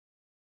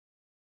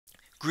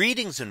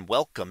Greetings and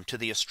welcome to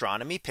the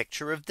Astronomy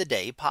Picture of the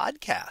Day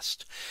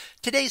podcast.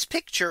 Today's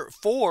picture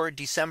for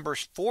December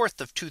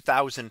 4th of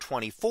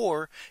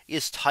 2024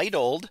 is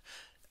titled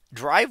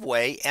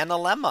Driveway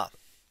Analemma.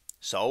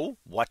 So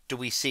what do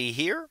we see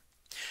here?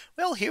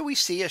 Well, here we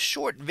see a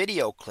short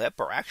video clip,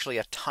 or actually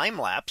a time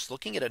lapse,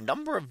 looking at a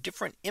number of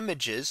different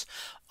images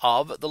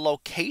of the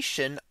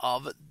location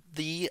of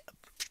the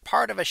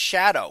part of a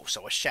shadow.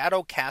 So a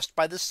shadow cast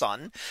by the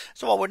sun.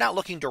 So while we're not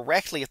looking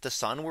directly at the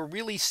sun, we're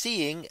really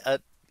seeing a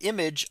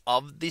image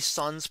of the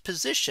sun's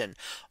position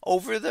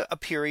over a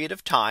period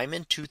of time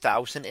in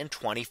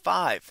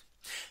 2025.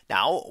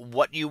 Now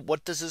what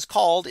this is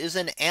called is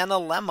an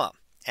analemma.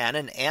 And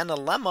an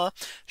analemma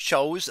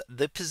shows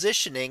the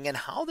positioning and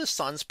how the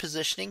sun's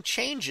positioning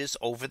changes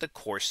over the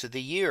course of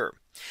the year.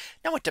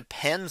 Now it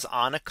depends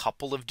on a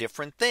couple of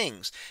different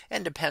things,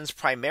 and depends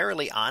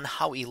primarily on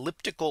how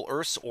elliptical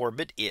Earth's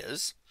orbit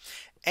is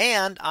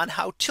and on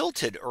how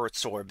tilted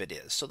Earth's orbit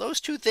is. So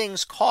those two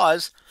things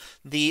cause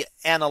the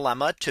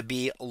analemma to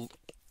be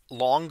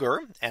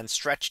longer and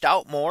stretched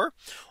out more,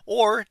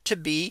 or to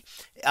be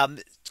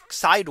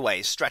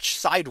stretched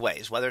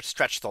sideways, whether it's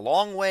stretched the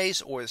long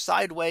ways or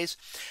sideways,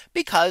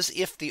 because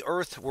if the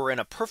Earth were in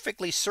a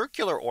perfectly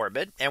circular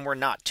orbit and we're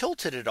not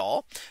tilted at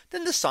all,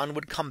 then the sun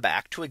would come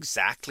back to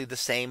exactly the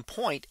same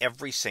point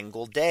every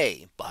single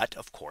day. But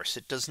of course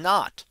it does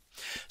not.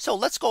 So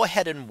let's go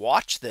ahead and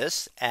watch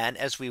this. And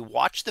as we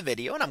watch the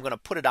video, and I'm going to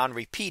put it on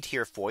repeat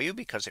here for you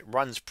because it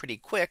runs pretty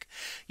quick,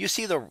 you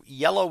see the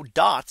yellow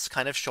dots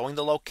kind of showing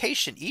the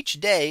location each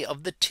day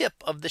of the tip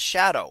of the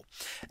shadow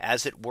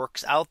as it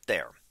works out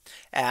there.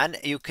 And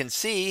you can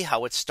see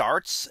how it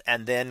starts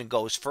and then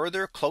goes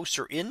further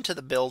closer into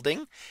the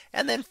building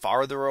and then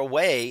farther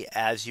away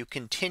as you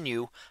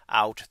continue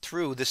out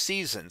through the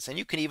seasons. And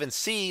you can even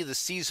see the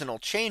seasonal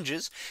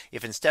changes.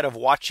 If instead of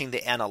watching the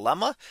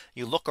analemma,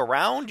 you look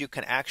around, you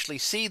can actually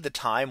see the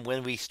time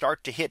when we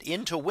start to hit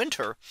into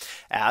winter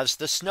as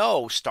the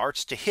snow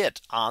starts to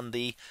hit on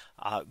the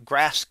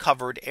grass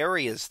covered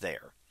areas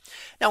there.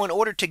 Now, in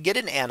order to get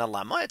an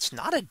analemma, it's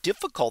not a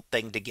difficult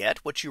thing to get.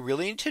 What you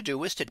really need to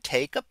do is to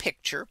take a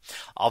picture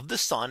of the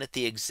sun at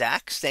the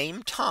exact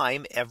same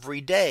time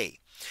every day.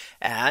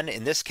 And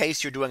in this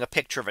case, you're doing a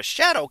picture of a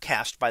shadow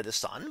cast by the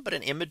sun, but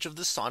an image of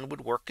the sun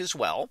would work as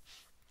well.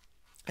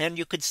 And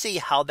you could see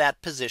how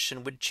that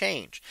position would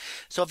change.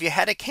 So if you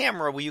had a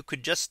camera where you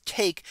could just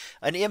take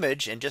an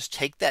image and just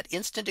take that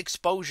instant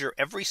exposure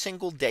every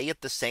single day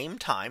at the same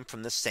time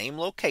from the same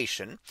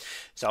location.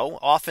 So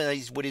often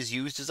what is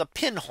used is a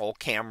pinhole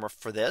camera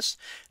for this,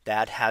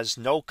 that has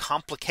no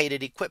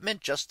complicated equipment,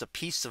 just a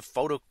piece of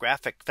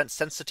photographic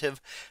sensitive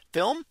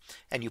film.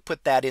 And you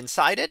put that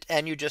inside it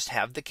and you just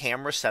have the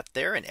camera set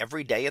there, and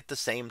every day at the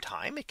same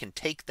time it can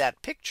take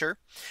that picture,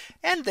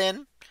 and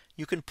then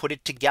you can put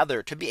it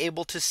together to be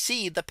able to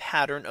see the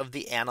pattern of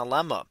the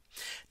analemma.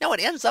 Now it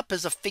ends up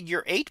as a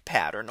figure 8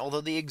 pattern, although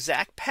the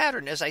exact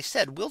pattern, as I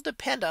said, will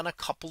depend on a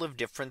couple of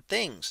different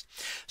things.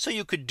 So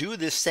you could do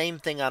this same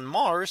thing on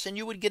Mars and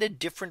you would get a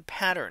different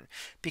pattern,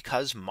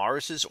 because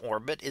Mars's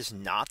orbit is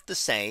not the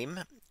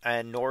same,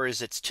 and nor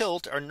is its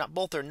tilt, or not,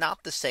 both are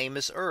not the same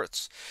as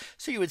Earth's.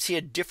 So you would see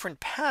a different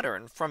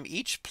pattern from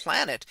each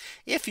planet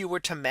if you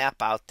were to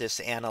map out this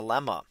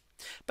analemma.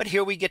 But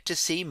here we get to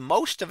see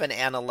most of an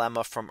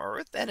analemma from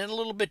Earth, and in a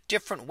little bit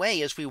different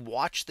way as we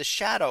watch the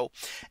shadow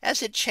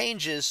as it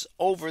changes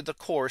over the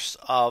course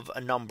of a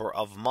number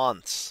of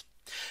months.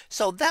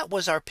 So that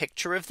was our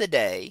picture of the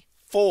day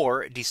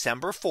for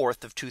December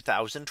 4th of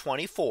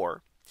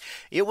 2024.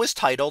 It was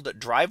titled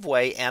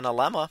Driveway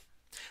Analemma.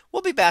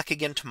 We'll be back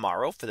again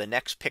tomorrow for the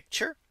next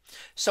picture.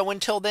 So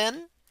until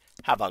then,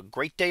 have a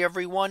great day,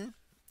 everyone,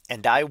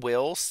 and I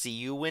will see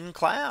you in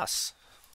class.